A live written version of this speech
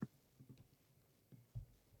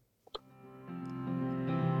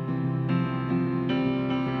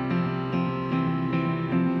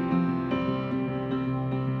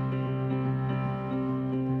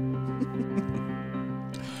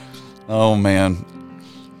Oh man.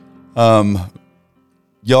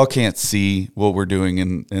 Y'all can't see what we're doing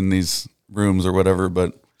in these rooms or whatever,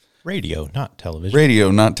 but radio, not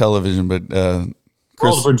television. But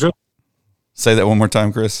Chris, say that one more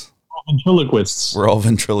time, Chris. Ventriloquists. We're all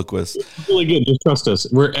ventriloquists. It's really good. Just trust us.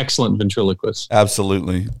 We're excellent ventriloquists.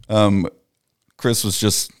 Absolutely. Chris was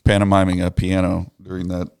just pantomiming a piano during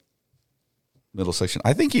that middle section.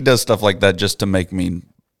 I think he does stuff like that just to make me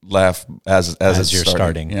laugh as it's you're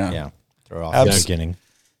starting. Yeah. Throw off the beginning.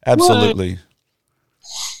 Absolutely.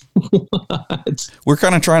 We're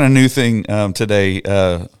kind of trying a new thing today.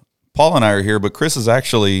 Paul and I are here, but Chris is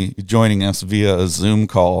actually joining us via a Zoom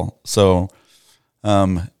call. So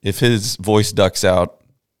if his voice ducks out,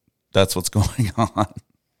 that's what's going on.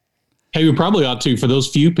 Hey, we probably ought to, for those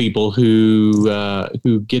few people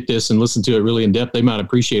who get this and listen to it really in depth, they might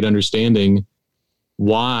appreciate understanding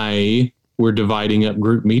why we're dividing up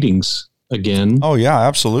group meetings again. Oh yeah,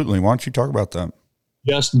 absolutely. Why don't you talk about that?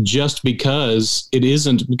 Just because it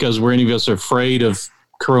isn't because we're any of us are afraid of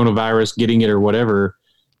coronavirus getting it or whatever,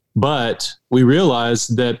 but we realize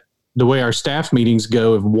that the way our staff meetings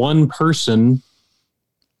go, if one person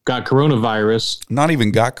got coronavirus, not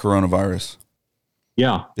even got coronavirus.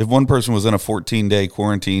 Yeah. If one person was in a 14-day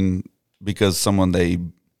quarantine because someone they,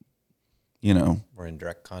 we're in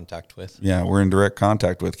direct contact with. Yeah, we're in direct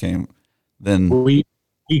contact with then we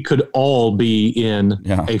could all be in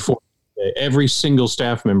a 14-day, every single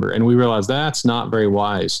staff member. And we realized that's not very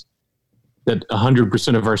wise, that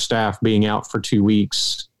 100% of our staff being out for 2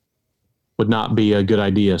 weeks would not be a good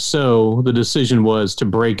idea. So the decision was to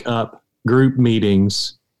break up group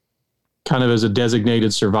meetings kind of as a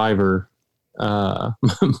designated survivor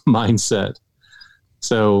mindset.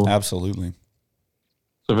 So absolutely.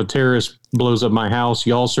 So if a terrorist blows up my house,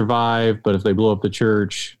 y'all survive. But if they blow up the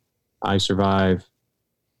church, I survive.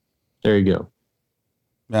 There you go.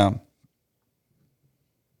 Yeah.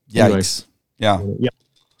 Yikes. Anyway, yeah.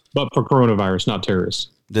 But for coronavirus, not terrorists.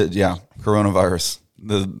 Coronavirus.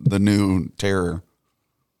 The new terror.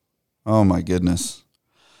 Oh my goodness.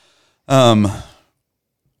 Yeah,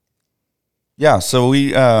 so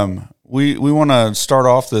we want to start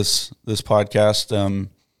off this podcast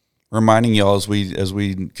reminding y'all as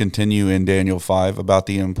we continue in Daniel 5 about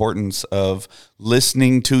the importance of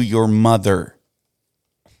listening to your mother.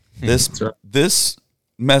 This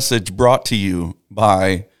message brought to you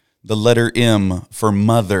by the letter M for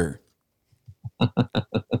mother.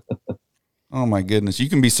 Oh my goodness. You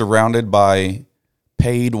can be surrounded by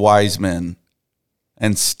paid wise men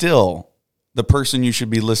and still the person you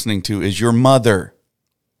should be listening to is your mother.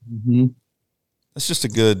 Mm-hmm. That's just a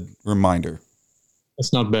good reminder.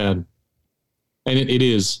 That's not bad. And it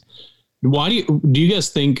is. Why do you guys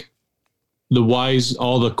think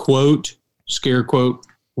all the quote, scare quote,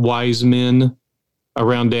 wise men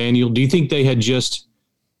around Daniel, do you think they had just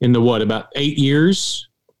in about 8 years,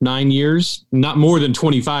 9 years, not more than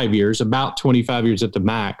 25 years, about 25 years at the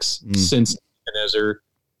max since Nebuchadnezzar,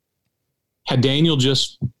 had Daniel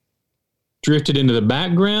just drifted into the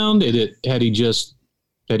background? Had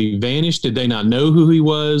he vanished? Did they not know who he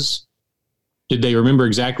was? Did they remember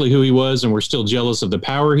exactly who he was and were still jealous of the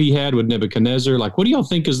power he had with Nebuchadnezzar? Like, what do y'all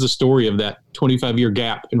think is the story of that 25-year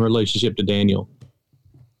gap in relationship to Daniel?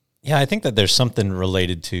 Yeah, I think that there's something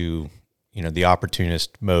related to, the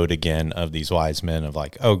opportunist mode again of these wise men of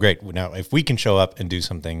like, oh, great. Now, if we can show up and do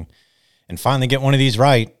something and finally get one of these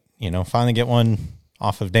right, finally get one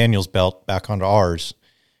off of Daniel's belt back onto ours,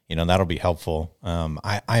 that'll be helpful.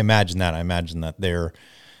 I imagine that. I imagine that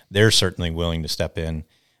they're certainly willing to step in.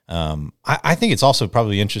 I think it's also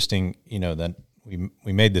probably interesting, that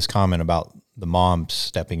we made this comment about the mom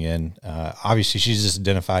stepping in. Obviously, she's just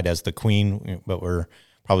identified as the queen, but we're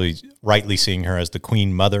probably rightly seeing her as the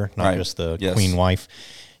queen mother, not just the queen wife.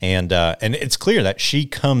 And it's clear that she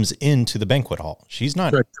comes into the banquet hall. She's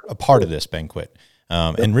not a part of this banquet.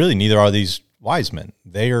 And really, neither are these wise men.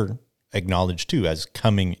 They are acknowledged too as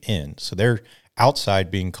coming in. So they're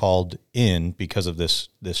outside being called in because of this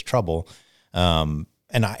trouble. And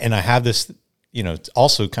I have this,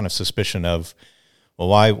 also kind of suspicion of, well,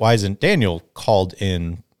 why isn't Daniel called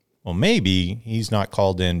in? Well, maybe he's not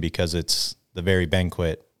called in because it's the very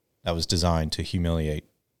banquet that was designed to humiliate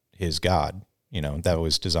his God, that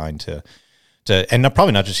was designed to and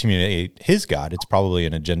probably not just humiliate his God. It's probably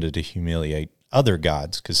an agenda to humiliate other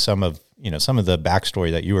gods. Cause some of the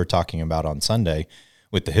backstory that you were talking about on Sunday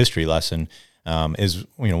with the history lesson, is,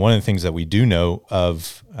 one of the things that we do know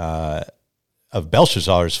of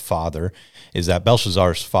Belshazzar's father is that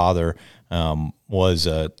Belshazzar's father was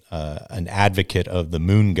an advocate of the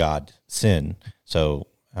moon god Sin. So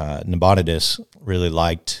Nabonidus really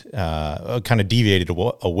liked, kind of deviated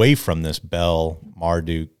away from this Bel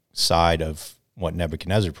Marduk side of what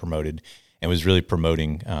Nebuchadnezzar promoted, and was really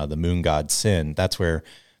promoting the moon god Sin. That's where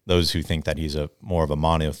those who think that he's more of a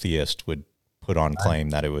monotheist would put on claim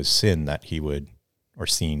that it was Sin that he would, or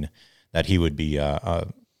Sin, that he would be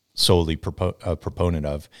solely a proponent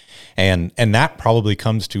of. And that probably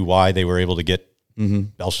comes to why they were able to get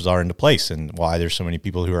Belshazzar into place, and why there's so many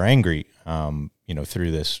people who are angry,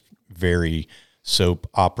 through this very soap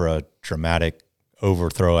opera dramatic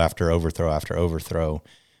overthrow after overthrow after overthrow,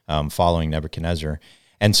 following Nebuchadnezzar.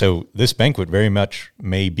 And so this banquet very much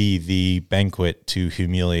may be the banquet to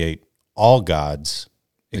humiliate all gods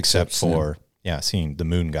except for Sin, the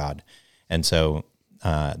moon god. And so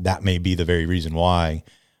that may be the very reason why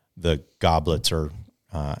the goblets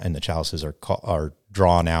and the chalices are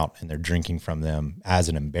drawn out, and they're drinking from them as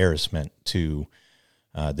an embarrassment to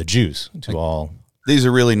the Jews, to all. These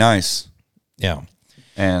are really nice. Yeah.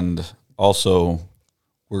 And also,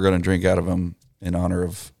 we're going to drink out of them in honor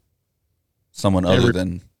of someone other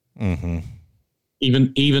than. Mm-hmm.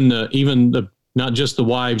 Even the not just the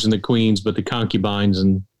wives and the queens, but the concubines,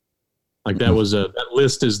 and like that was that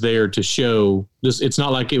list is there to show this. It's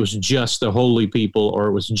not like it was just the holy people or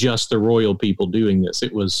it was just the royal people doing this.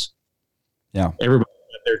 It was everybody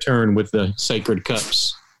at their turn with the sacred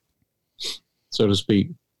cups, so to speak.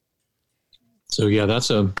 So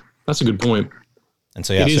that's a good point. And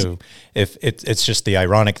so so if it's just the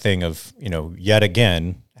ironic thing of, yet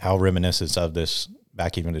again how reminiscent of this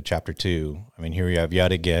back even to chapter 2. I mean, here we have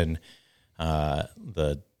yet again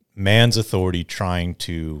the man's authority trying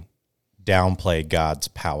to downplay God's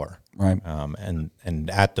power, right? And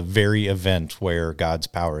at the very event where God's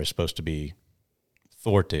power is supposed to be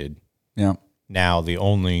thwarted, now the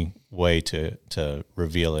only way to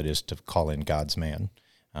reveal it is to call in God's man,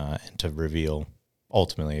 and to reveal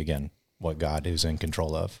ultimately again what God is in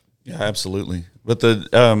control of. Yeah, absolutely. But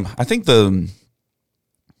I think the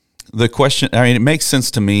question, I mean, it makes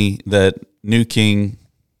sense to me that new king,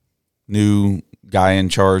 new guy in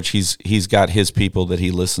charge, he's got his people that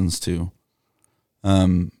he listens to.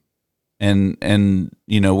 And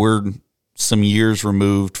we're some years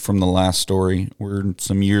removed from the last story. We're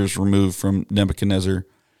some years removed from Nebuchadnezzar,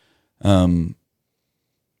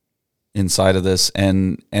 inside of this.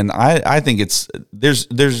 And I think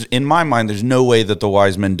there's in my mind, there's no way that the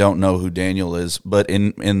wise men don't know who Daniel is, but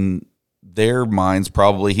in their minds,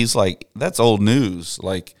 probably he's like, that's old news.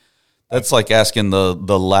 Like, that's like asking the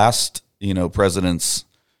last, president's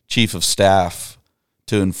chief of staff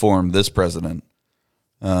to inform this president.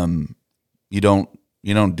 You don't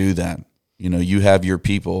do that. You have your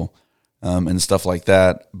people, and stuff like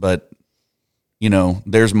that. But,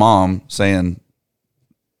 there's mom saying,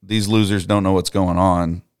 these losers don't know what's going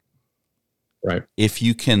on. Right. If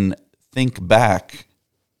you can think back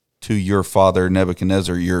to your father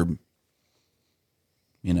Nebuchadnezzar, your,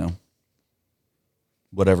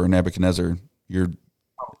 whatever Nebuchadnezzar, your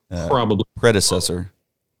probably predecessor,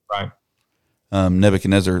 right?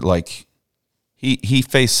 Nebuchadnezzar, like he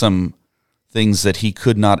faced some things that he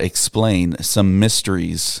could not explain, some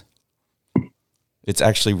mysteries. It's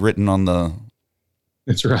actually written on the.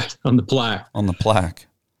 That's right, on the plaque. On the plaque.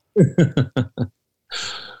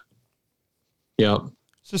 Yeah,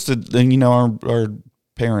 it's just our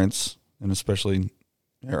parents, and especially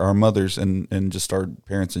our mothers, and just our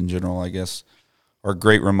parents in general, I guess, are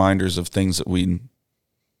great reminders of things that we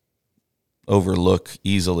overlook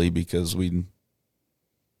easily because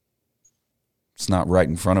it's not right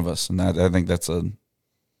in front of us, and I think that's a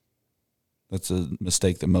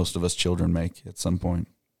mistake that most of us children make at some point.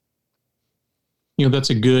 It's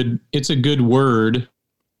a good word.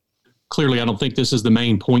 Clearly, I don't think this is the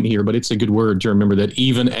main point here, but it's a good word to remember that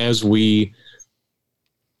even as we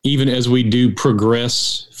do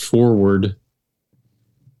progress forward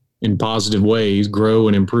in positive ways, grow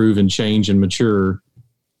and improve and change and mature,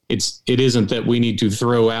 it isn't that we need to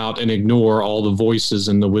throw out and ignore all the voices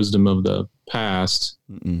and the wisdom of the past.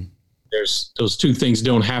 Mm-mm. Those two things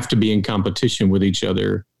don't have to be in competition with each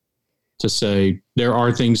other. To say there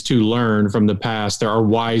are things to learn from the past, there are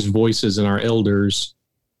wise voices in our elders,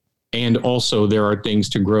 and also there are things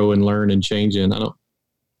to grow and learn and change in. I don't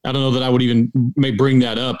know that I would even may bring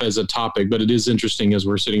that up as a topic, but it is interesting as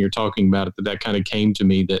we're sitting here talking about it that kind of came to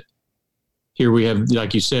me, that here we have,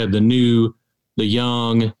 like you said, the new, the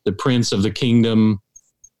young, the prince of the kingdom.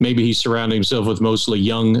 Maybe he's surrounding himself with mostly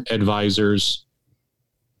young advisors,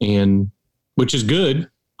 and which is good,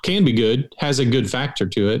 can be good, has a good factor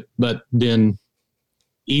to it, but then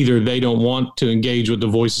either they don't want to engage with the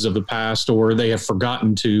voices of the past, or they have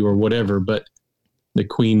forgotten to, or whatever, but the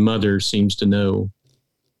queen mother seems to know.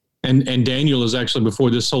 And Daniel is actually,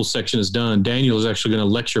 before this whole section is done, Daniel is actually going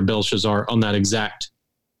to lecture Belshazzar on that exact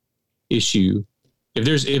issue. If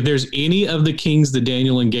there's any of the kings that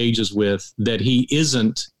Daniel engages with that he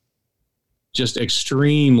isn't just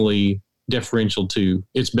extremely deferential to,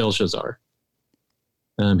 it's Belshazzar.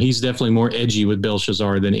 He's definitely more edgy with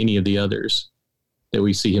Belshazzar than any of the others that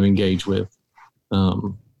we see him engage with.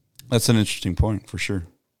 That's an interesting point for sure.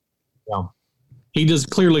 Yeah. He does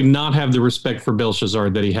clearly not have the respect for Belshazzar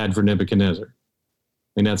that he had for Nebuchadnezzar.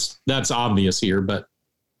 I mean, that's obvious here, but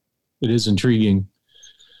it is intriguing.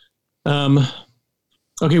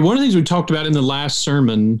 Okay, one of the things we talked about in the last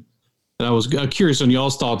sermon that I was curious on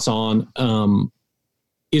y'all's thoughts on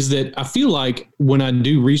is that I feel like when I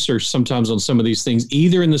do research sometimes on some of these things,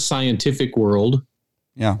 either in the scientific world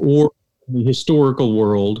or the historical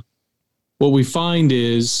world, what we find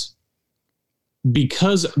is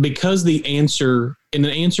because the answer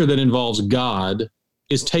that involves God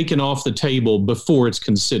is taken off the table before it's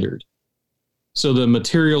considered. So the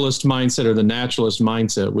materialist mindset or the naturalist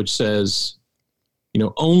mindset, which says,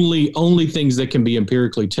 only things that can be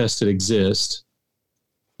empirically tested exist.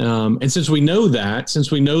 And since we know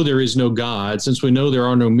there is no God, since we know there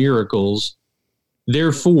are no miracles,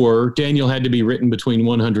 therefore Daniel had to be written between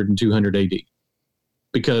 100 and 200 AD.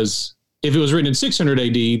 Because if it was written in 600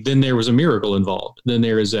 AD, then there was a miracle involved. Then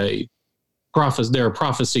there are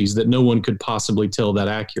prophecies that no one could possibly tell that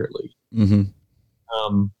accurately. Mm-hmm.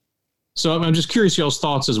 So I'm just curious y'all's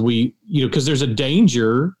thoughts as we, because there's a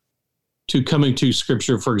danger to coming to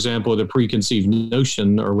Scripture, for example, with a preconceived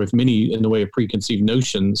notion or with many in the way of preconceived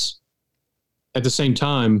notions. At the same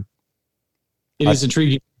time, it is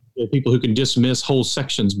intriguing to people who can dismiss whole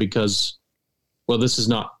sections because, well,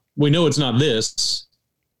 we know it's not this,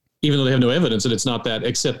 even though they have no evidence that it's not that,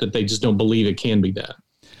 except that they just don't believe it can be that.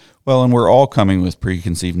 Well, and we're all coming with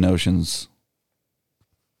preconceived notions.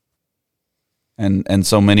 And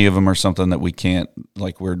so many of them are something that we can't,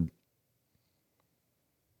 like what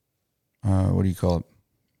do you call it?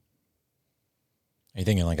 Are you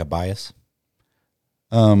thinking like a bias?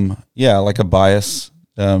 Yeah, like a bias.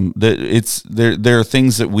 There are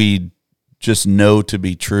things that we just know to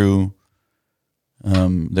be true,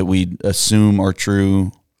 that we assume are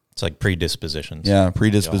true. It's like predispositions. Yeah,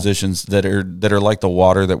 predispositions that are like the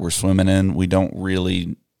water that we're swimming in. We don't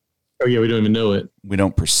really. Oh yeah, we don't even know it. We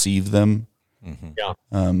don't perceive them. Mm-hmm.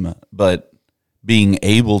 Yeah. But being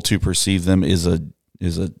able to perceive them is a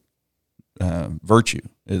virtue.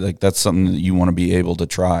 Like that's something that you want to be able to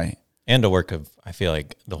try. And a work of, I feel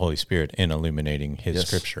like, the Holy Spirit in illuminating His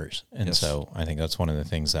scriptures. And so I think that's one of the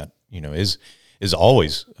things that, is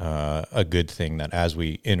always a good thing, that as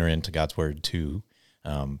we enter into God's word to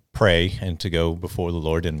pray and to go before the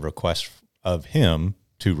Lord and request of Him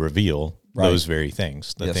to reveal those very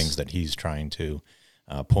things, the things that He's trying to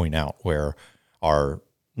point out, where our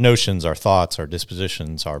notions, our thoughts, our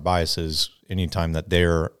dispositions, our biases, anytime that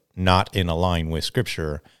they're not in line with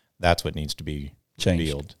Scripture, that's what needs to be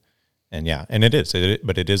revealed. And it is,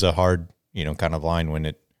 but it is a hard, kind of line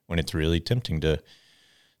when it's really tempting to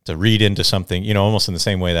read into something, almost in the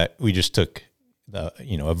same way that we just took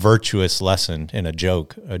a virtuous lesson in a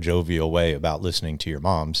jovial way about listening to your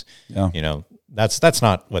moms. Yeah. That's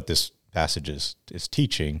not what this passage is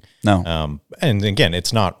teaching. No. And again,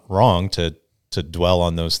 it's not wrong to dwell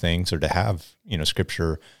on those things or to have,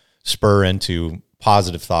 Scripture spur into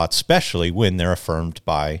positive thoughts, especially when they're affirmed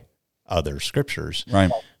by other scriptures.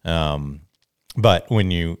 Right. But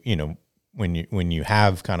when you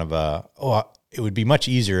have kind of it would be much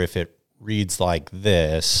easier if it reads like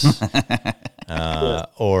this,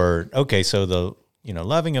 or, okay, so the,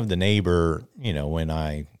 loving of the neighbor, when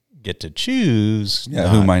I get to choose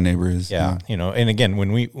who my neighbor is. Yeah. And again,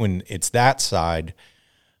 when it's that side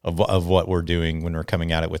of what we're doing, when we're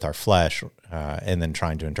coming at it with our flesh, and then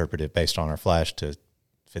trying to interpret it based on our flesh to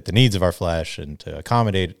fit the needs of our flesh and to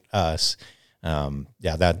accommodate us,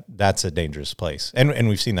 that's a dangerous place. And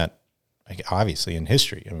we've seen that, obviously, in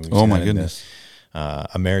history. I mean, we've oh seen my that goodness. In the,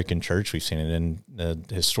 American church. We've seen it in the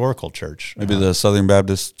historical church. Maybe the Southern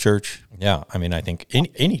Baptist Church. Yeah. I mean, I think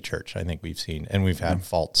any church, I think we've seen, and we've had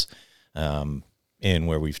faults in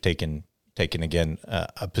where we've taken again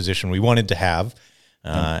a position we wanted to have,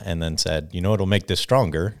 and then said, it'll make this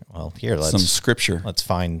stronger. Well, here, let's some scripture. Let's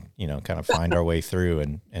find our way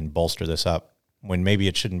through and bolster this up when maybe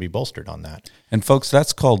it shouldn't be bolstered on that. And folks,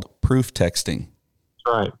 that's called proof texting.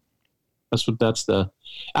 Right.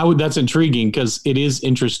 That's intriguing, because it is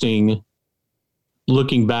interesting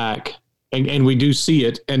looking back, and we do see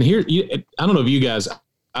it. And here, I don't know if you guys,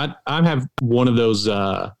 I have one of those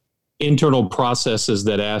internal processes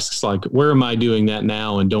that asks, like, where am I doing that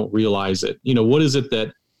now and don't realize it? What is it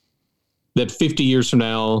that that 50 years from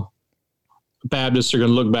now, Baptists are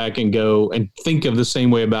going to look back and go and think of the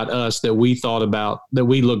same way about us that we thought about, that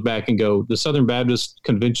we look back and go, the Southern Baptist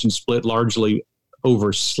Convention split largely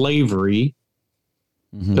over slavery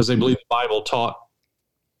because they believe the Bible taught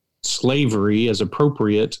slavery as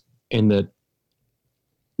appropriate, and that,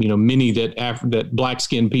 you know, many that black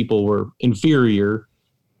skinned people were inferior.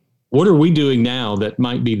 What are we doing now that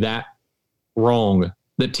might be that wrong,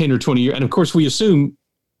 that 10 or 20 years? And of course we assume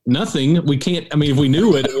nothing. We can't, I mean, if we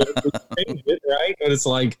knew it, we change it, right? But it's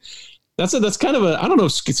like, that's kind of I don't know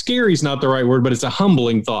if scary is not the right word, but it's a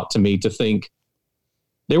humbling thought to me to think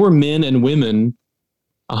there were men and women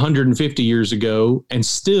 150 years ago and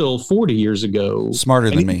still 40 years ago. Smarter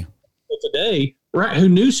than me. Today, right? Who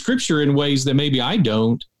knew scripture in ways that maybe I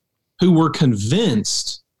don't, who were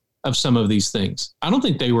convinced of some of these things. I don't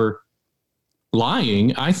think they were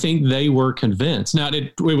lying. I think they were convinced. Now,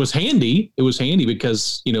 it was handy. It was handy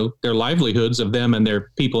because, you know, their livelihoods of them and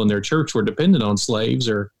their people in their church were dependent on slaves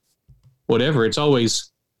or whatever. It's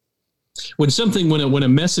always when a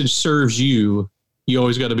message serves you, you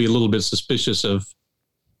always got to be a little bit suspicious of.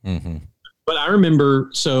 Mm-hmm. But I remember,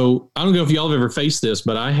 so I don't know if y'all have ever faced this,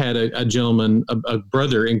 but I had a gentleman, a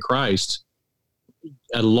brother in Christ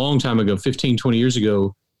a long time ago, 15, 20 years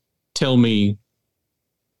ago, tell me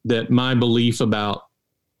that my belief about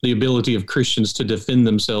the ability of Christians to defend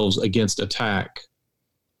themselves against attack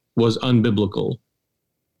was unbiblical.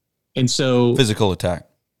 And so physical attack.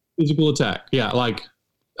 Yeah. Like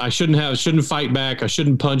I shouldn't fight back. I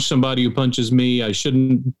shouldn't punch somebody who punches me. I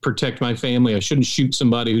shouldn't protect my family. I shouldn't shoot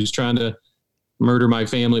somebody who's trying to murder my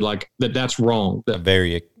family. Like that's wrong. A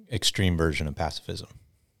very extreme version of pacifism.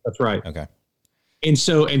 That's right. Okay. And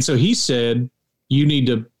so he said, you need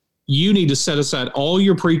to set aside all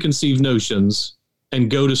your preconceived notions and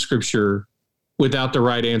go to scripture without the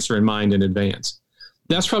right answer in mind in advance.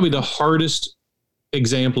 That's probably the hardest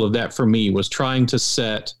example of that for me, was trying to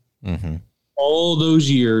set all those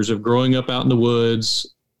years of growing up out in the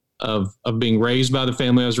woods, of being raised by the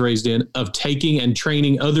family I was raised in, of taking and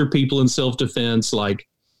training other people in self-defense, like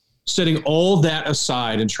setting all that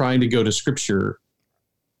aside and trying to go to scripture.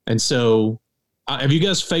 And so have you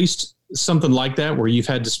guys faced something like that where you've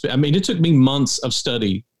had to I mean, it took me months of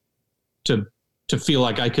study to feel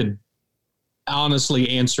like I could honestly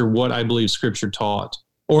answer what I believe scripture taught,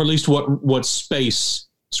 or at least what space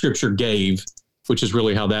scripture gave, which is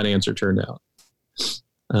really how that answer turned out.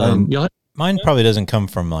 Mine probably doesn't come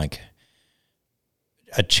from like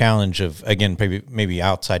a challenge of, again, maybe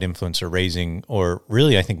outside influence or raising, or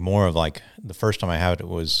really I think more of like the first time I had it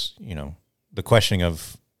was, you know, the questioning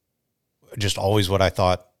of just always what I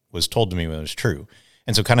thought was told to me when it was true.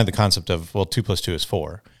 And so kind of the concept of, well, 2 + 2 is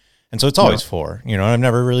 4. And so it's always 4, you know, and I've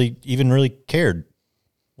never really cared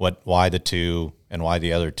why the 2 and why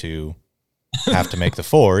the other 2 have to make the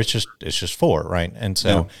 4. It's just 4. Right. And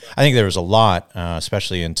so I think there was a lot,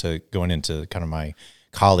 especially going into kind of my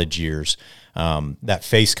college years, that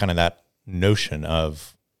face kind of that notion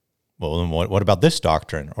of, well, then what about this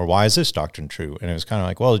doctrine, or why is this doctrine true? And it was kind of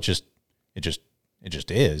like, well, it just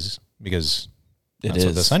is, because that's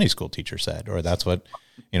what the Sunday school teacher said, or that's what,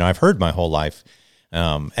 you know, I've heard my whole life.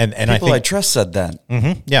 And I think I trust said that.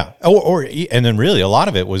 Mm-hmm, yeah. And then really a lot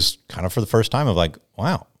of it was kind of for the first time of like,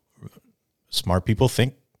 wow, smart people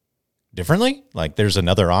think differently. Like there's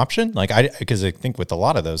another option. Like because I think with a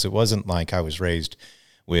lot of those, it wasn't like I was raised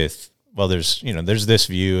with, well, there's this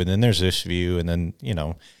view and then there's this view and then, you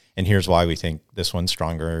know, and here's why we think this one's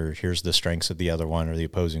stronger. Here's the strengths of the other one or the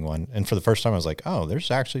opposing one. And for the first time I was like, oh,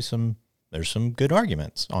 there's actually some good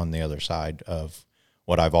arguments on the other side of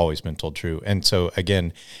what I've always been told true. And so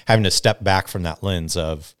again, having to step back from that lens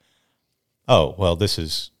of, oh, well,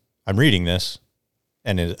 I'm reading this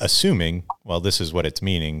and assuming, well, this is what it's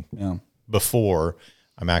meaning, before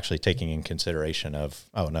I'm actually taking in consideration of,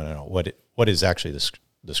 oh, no, what is actually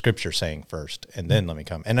the scripture saying first, and then let me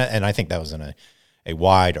come. And I think that was in a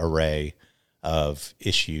wide array of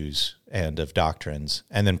issues and of doctrines.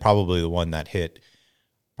 And then probably the one that hit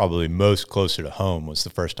probably most closer to home was the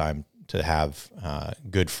first time to have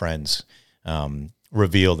good friends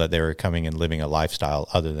reveal that they were coming and living a lifestyle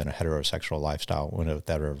other than a heterosexual lifestyle,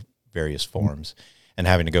 that are various forms, and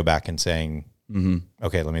having to go back and saying,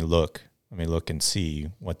 okay, let me look and see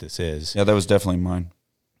what this is. Yeah, that was definitely mine.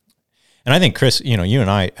 And I think, Chris, you know, you and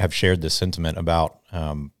I have shared this sentiment about,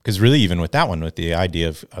 because really even with that one, with the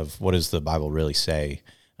idea of what does the Bible really say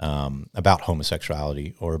about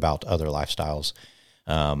homosexuality or about other lifestyles,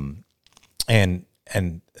 and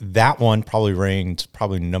that one probably ranked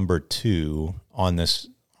number 2 on this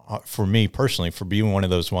for me personally, for being one of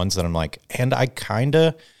those ones that I'm like, and I kind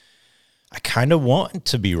of want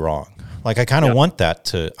to be wrong, Like I kind of want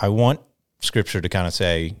I want Scripture to kind of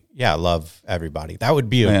say, yeah, love everybody. That would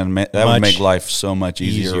be that would make life so much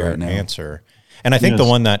easier right now. Answer. And I think the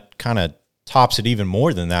one that kind of tops it even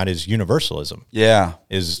more than that is universalism. Yeah.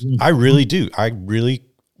 I really do. I really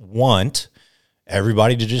want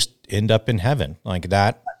everybody to just end up in heaven like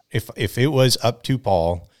that. If it was up to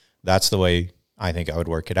Paul, that's the way I think I would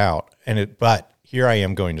work it out. But here I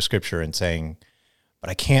am going to Scripture and saying, but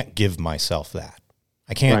I can't give myself that.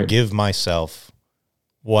 I can't give myself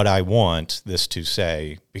what I want this to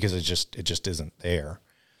say because it just isn't there.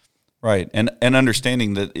 Right. And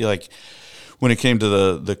understanding that, like, when it came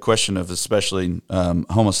to the question of especially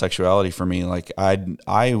homosexuality for me, like I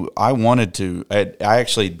wanted to, I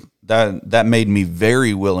actually, that made me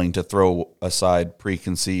very willing to throw aside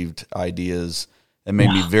preconceived ideas. It made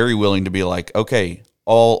me very willing to be like, okay,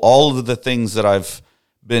 all of the things that I've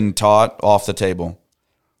been taught off the table.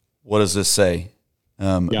 What does this say?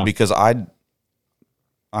 Because I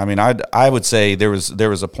would say there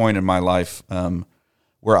was a point in my life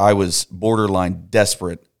where I was borderline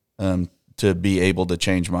desperate to be able to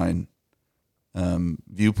change my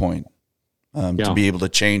viewpoint, to be able to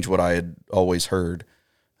change what I had always heard.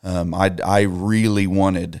 I really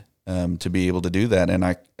wanted to be able to do that, and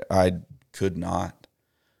I could not.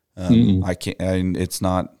 I can't. It's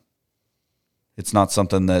not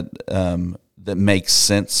something that that makes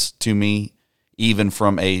sense to me, even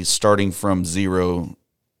from starting from 0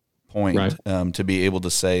 point, to be able to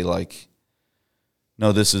say like,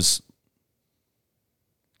 no, this is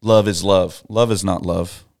love is love. Love is not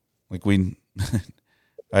love. Like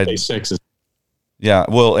sex is. Yeah,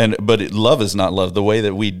 well, but love is not love. The way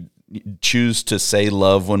that we choose to say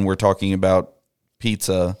love when we're talking about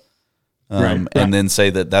pizza, and then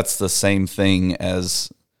say that that's the same thing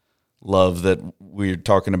as love that we're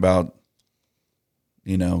talking about.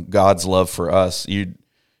 You know, God's love for us.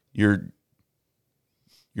 You're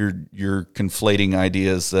conflating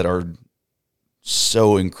ideas that are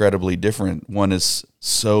so incredibly different. One is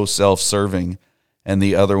so self-serving, and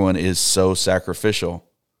the other one is so sacrificial.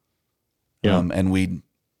 Yeah, and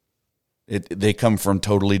they come from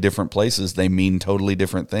totally different places. They mean totally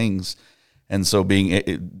different things, and so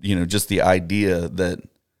just the idea that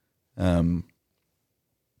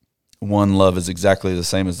one love is exactly the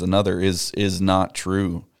same as another is not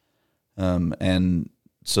true, and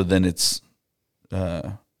so then it's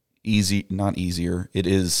not easier. It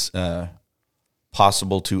is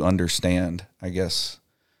possible to understand, I guess,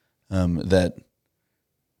 that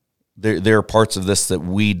there are parts of this that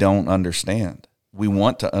we don't understand. We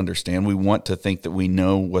want to understand. We want to think that we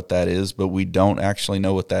know what that is, but we don't actually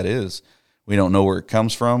know what that is. We don't know where it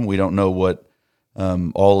comes from. We don't know what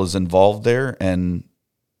all is involved there, and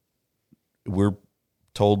we're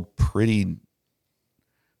told pretty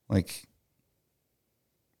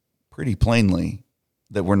plainly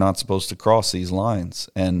that we're not supposed to cross these lines.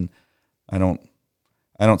 And I don't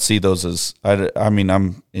see those as,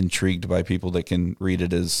 I'm intrigued by people that can read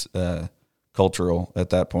it as cultural at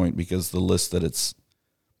that point, because the list that it's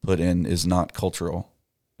put in is not cultural.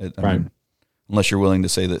 Unless you're willing to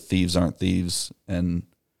say that thieves aren't thieves. And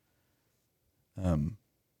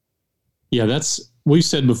we've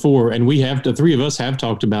said before, and the three of us have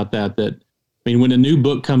talked about that when a new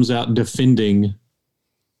book comes out defending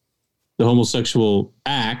the homosexual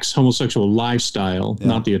acts, homosexual lifestyle,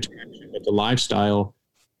 not the attraction, but the lifestyle,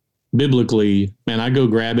 biblically, man, I go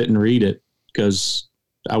grab it and read it, because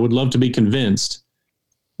I would love to be convinced.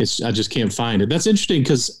 I just can't find it. That's interesting,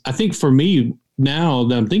 because I think for me, now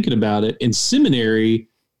that I'm thinking about it, in seminary,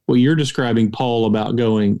 what you're describing, Paul, about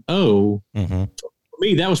going, for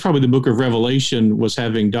me, that was probably the book of Revelation, was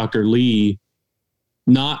having Dr. Lee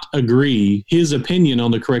not agree. His opinion on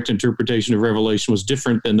the correct interpretation of Revelation was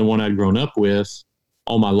different than the one I'd grown up with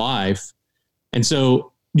all my life. And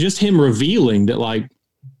so just him revealing that, like,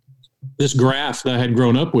 this graph that I had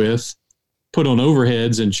grown up with, put on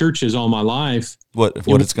overheads in churches all my life. What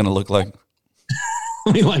it's going to look like.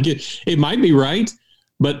 I mean, like it might be right,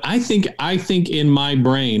 but I think in my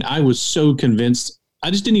brain, I was so convinced. I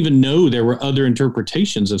just didn't even know there were other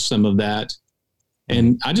interpretations of some of that.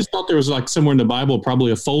 And I just thought there was, like, somewhere in the Bible,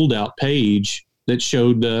 probably a fold out page that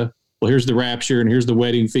showed here's the rapture, and here's the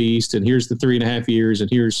wedding feast, and here's the 3.5 years, and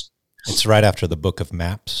here's. It's right after the book of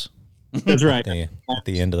maps. That's right. At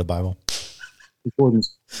the end of the Bible.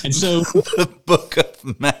 And so the book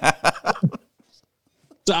of maps.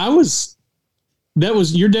 So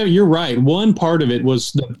you're right. One part of it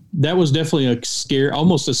was that was definitely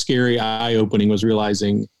almost a scary eye opening, was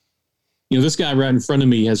realizing, this guy right in front of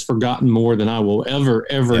me has forgotten more than I will ever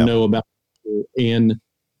know about you.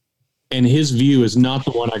 And his view is not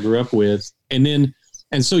the one I grew up with. And then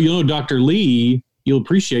And so, Dr. Lee, you'll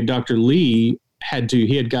appreciate Dr. Lee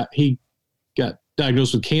he got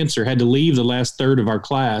diagnosed with cancer, had to leave the last third of our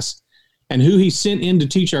class. And who he sent in to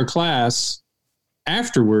teach our class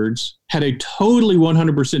afterwards had a totally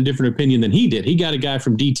 100% different opinion than he did. He got a guy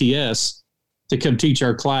from DTS to come teach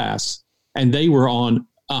our class, and they were on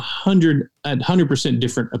 100%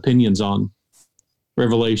 different opinions on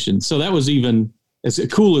Revelation. So that was, even as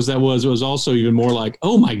cool as that was, it was also even more like,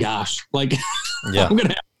 oh my gosh, like Yeah. I'm going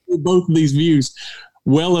to have both of these views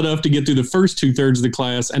well enough to get through the first 2/3 of the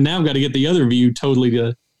class, and now I've got to get the other view totally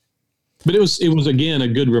to. But it was again a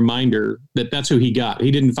good reminder that that's who he got.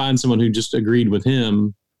 He didn't find someone who just agreed with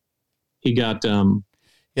him. He got that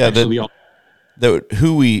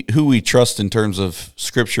who we trust in terms of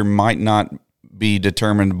Scripture might not be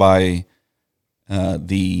determined by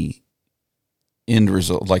the end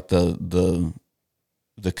result, like the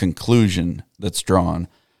conclusion that's drawn,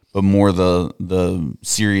 but more the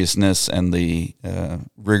seriousness and the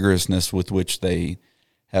rigorousness with which they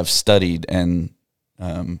have studied, and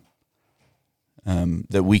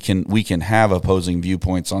that we can have opposing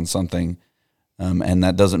viewpoints on something, and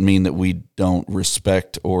that doesn't mean that we don't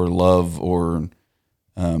respect or love or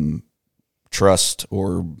trust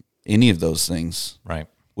or any of those things, Right.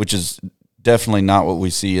 which is definitely not what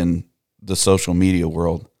we see in the social media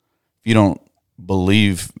world. If you don't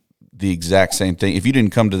believe the exact same thing, if you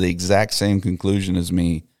didn't come to the exact same conclusion as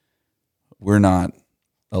me, we're not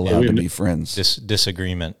allowed to be friends.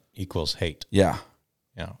 Disagreement equals hate. Yeah.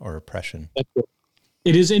 Yeah. Or oppression.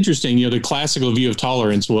 It is interesting. The classical view of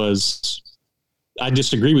tolerance was, I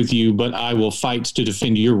disagree with you, but I will fight to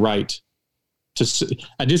defend your right.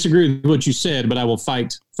 I disagree with what you said, but I will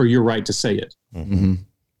fight for your right to say it. Mm-hmm.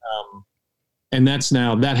 And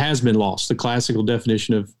that has been lost. The classical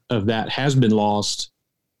definition of that has been lost.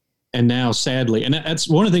 And now, sadly, and that's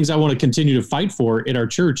one of the things I want to continue to fight for in our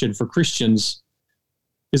church and for Christians,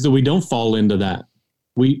 is that we don't fall into that.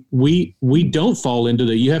 We don't fall into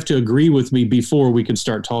that. You have to agree with me before we can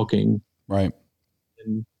start talking. Right.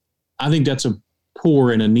 And I think that's a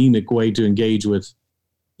poor and anemic way to engage with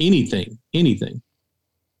anything.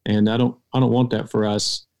 And I don't want that for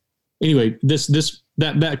us. Anyway,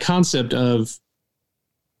 that concept of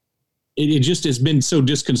it just has been so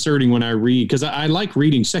disconcerting when I read, because I like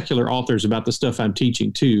reading secular authors about the stuff I'm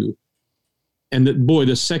teaching too. And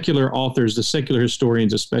the secular authors, the secular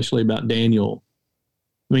historians, especially about Daniel,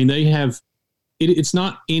 I mean, they have, it's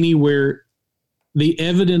not anywhere, the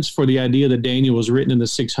evidence for the idea that Daniel was written in the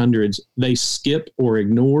 600s, they skip or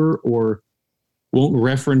ignore or won't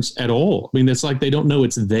reference at all. I mean, it's like they don't know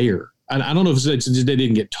it's there. I don't know if it's they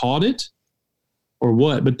didn't get taught it or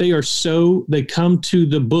what, but they come to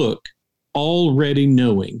the book already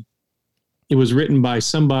knowing it was written by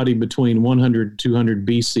somebody between 100 and 200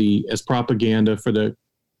 BC as propaganda for the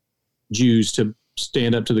Jews to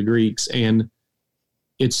stand up to the Greeks. And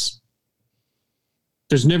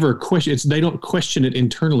there's never a question. They don't question it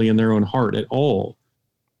internally in their own heart at all.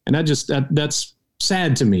 And that's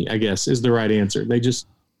sad to me, I guess, is the right answer. They just,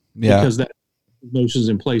 because that notion's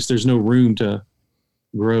in place, there's no room to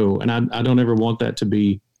grow. And I don't ever want that to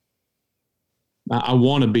be, I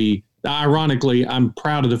want to be, ironically, I'm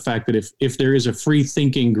proud of the fact that if there is a free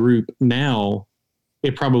thinking group now,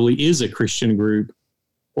 it probably is a Christian group,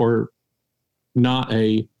 or not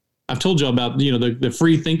I've told you about, the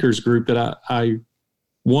free thinkers group that I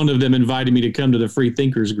one of them invited me to come to the free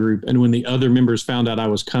thinkers group. And when the other members found out I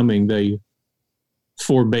was coming, they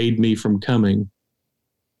forbade me from coming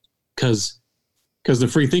because the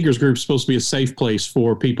free thinkers group is supposed to be a safe place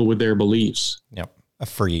for people with their beliefs. Yep. A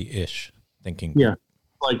free-ish thinking. Yeah.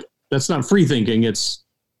 Like, that's not free thinking. It's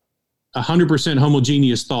 100%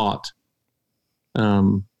 homogeneous thought.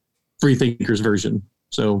 Free thinkers version.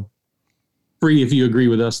 So free if you agree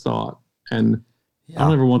with us thought. And I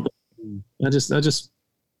don't ever want that.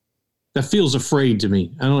 That feels afraid to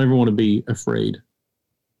me. I don't ever want to be afraid.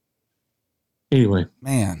 Anyway.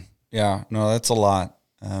 Man. Yeah, no, that's a lot.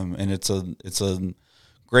 And it's a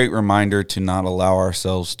great reminder to not allow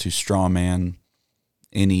ourselves to straw man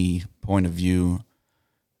any point of view,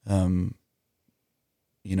 about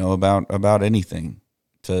anything,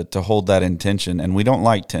 to hold that intention. And we don't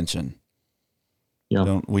like tension.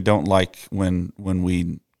 Yeah. We don't like when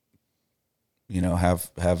we,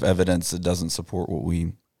 have evidence that doesn't support what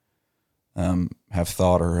we have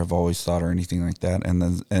thought or have always thought or anything like that.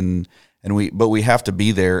 But we have to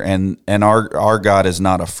be there, and our God is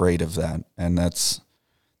not afraid of that. And that's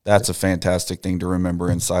a fantastic thing to remember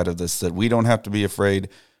inside of this, that we don't have to be afraid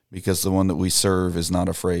because the one that we serve is not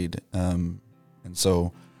afraid. And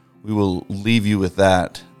so we will leave you with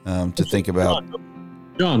that to think about.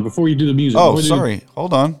 John, before you do the music. Oh, sorry.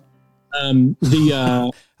 Hold on.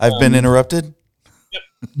 I've been interrupted.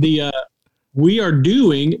 We are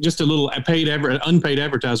doing just a little unpaid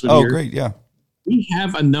advertisement here. Oh, great. Yeah. We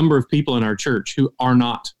have a number of people in our church who are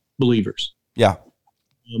not believers. Yeah.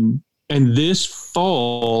 And this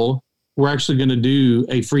fall, we're actually going to do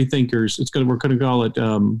a free thinkers. We're going to call it, I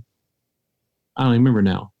don't even remember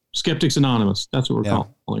now. Skeptics Anonymous. That's what we're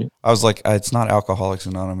calling it. I was like, it's not Alcoholics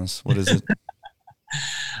Anonymous. What is it?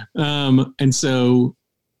 And so,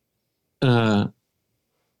 for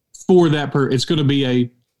that, it's going to be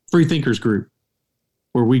a free thinkers group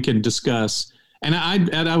where we can discuss. And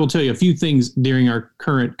I will tell you a few things during our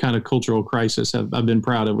current kind of cultural crisis I've been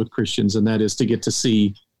proud of with Christians, and that is to get to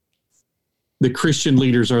see the Christian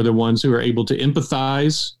leaders are the ones who are able to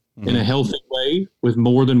empathize in a healthy way with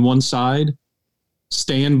more than one side,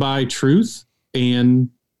 stand by truth, and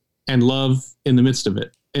love in the midst of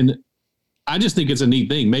it. And I just think it's a neat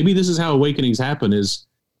thing. Maybe this is how awakenings happen: is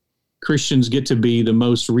Christians get to be the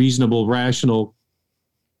most reasonable, rational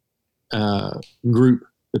group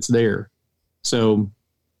that's there. So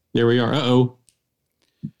there we are. Don't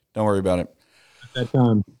worry about it. At that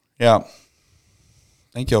time. Yeah.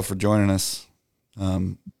 Thank y'all for joining us.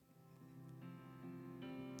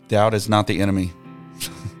 Doubt is not the enemy.